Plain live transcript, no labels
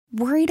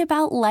Worried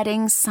about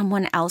letting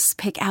someone else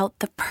pick out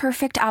the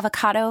perfect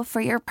avocado for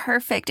your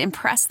perfect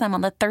impress them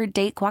on the third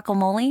date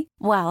guacamole?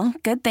 Well,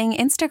 good thing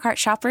Instacart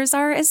shoppers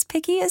are as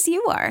picky as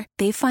you are.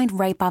 They find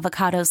ripe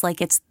avocados like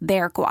it's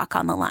their guac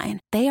on the line.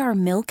 They are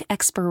milk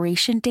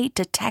expiration date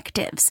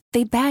detectives.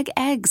 They bag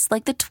eggs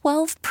like the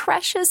 12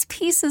 precious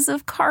pieces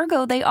of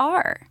cargo they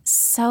are.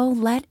 So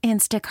let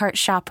Instacart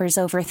shoppers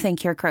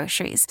overthink your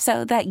groceries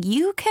so that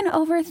you can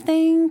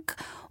overthink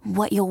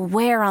what you'll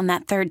wear on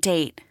that third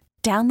date.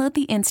 Download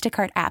the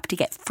Instacart app to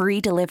get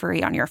free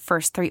delivery on your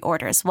first 3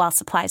 orders while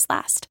supplies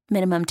last.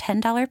 Minimum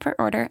 $10 per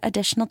order.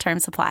 Additional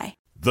terms apply.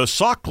 The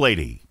Sock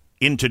Lady.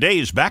 In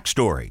today's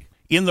backstory,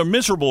 in the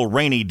miserable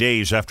rainy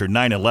days after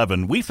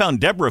 9/11, we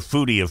found Deborah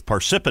Foodie of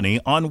Parsippany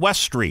on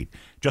West Street,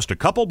 just a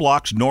couple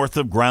blocks north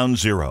of Ground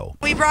Zero.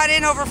 We brought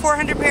in over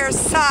 400 pairs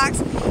of socks,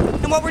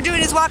 and what we're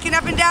doing is walking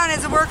up and down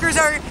as the workers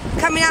are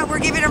coming out. We're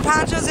giving them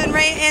ponchos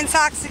and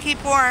socks to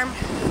keep warm.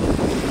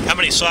 How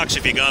many socks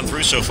have you gone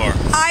through so far?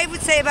 I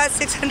would say about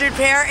 600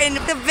 pair. And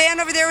the van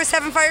over there with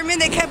 7 firemen,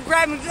 they kept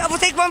grabbing. We'll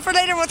take one for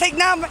later. We'll take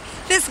now.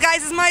 This,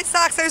 guys, is my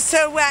socks. They're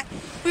so wet.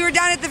 We were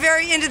down at the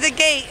very end of the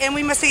gate, and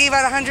we must have gave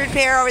out 100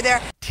 pair over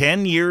there.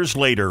 10 years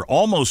later,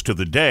 almost to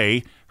the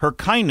day, her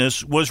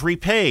kindness was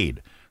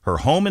repaid. Her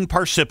home in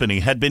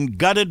Parsippany had been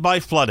gutted by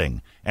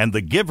flooding, and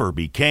the giver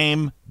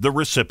became the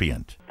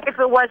recipient. If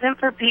it wasn't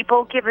for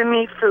people giving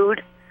me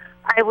food,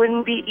 I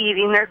wouldn't be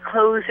eating their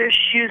clothes or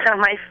shoes on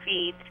my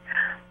feet.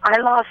 I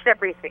lost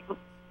everything.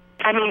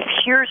 I mean,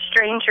 pure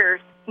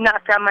strangers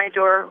knocked on my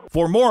door.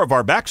 For more of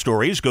our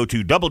backstories, go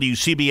to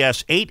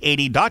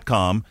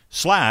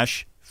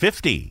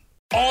WCBS880.com/50.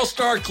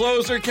 All-star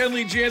closer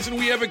Kenley Jansen,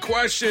 we have a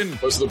question.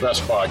 What's the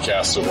best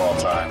podcast of all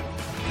time?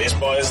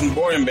 Baseball isn't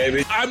boring,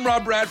 baby. I'm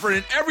Rob Bradford,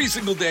 and every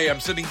single day I'm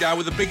sitting down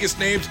with the biggest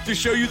names to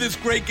show you this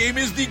great game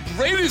is the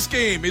greatest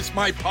game. It's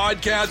my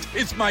podcast.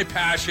 It's my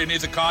passion.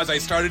 It's a cause I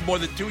started more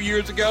than 2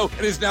 years ago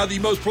and is now the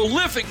most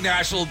prolific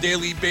national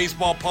daily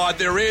baseball pod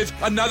there is.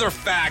 Another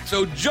fact.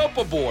 So jump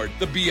aboard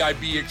the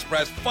BIB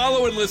Express.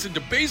 Follow and listen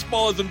to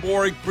Baseball Isn't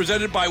Boring,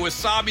 presented by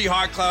Wasabi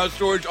Hot Cloud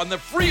Storage on the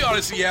free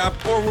Odyssey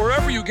app or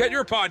wherever you get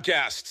your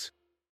podcasts.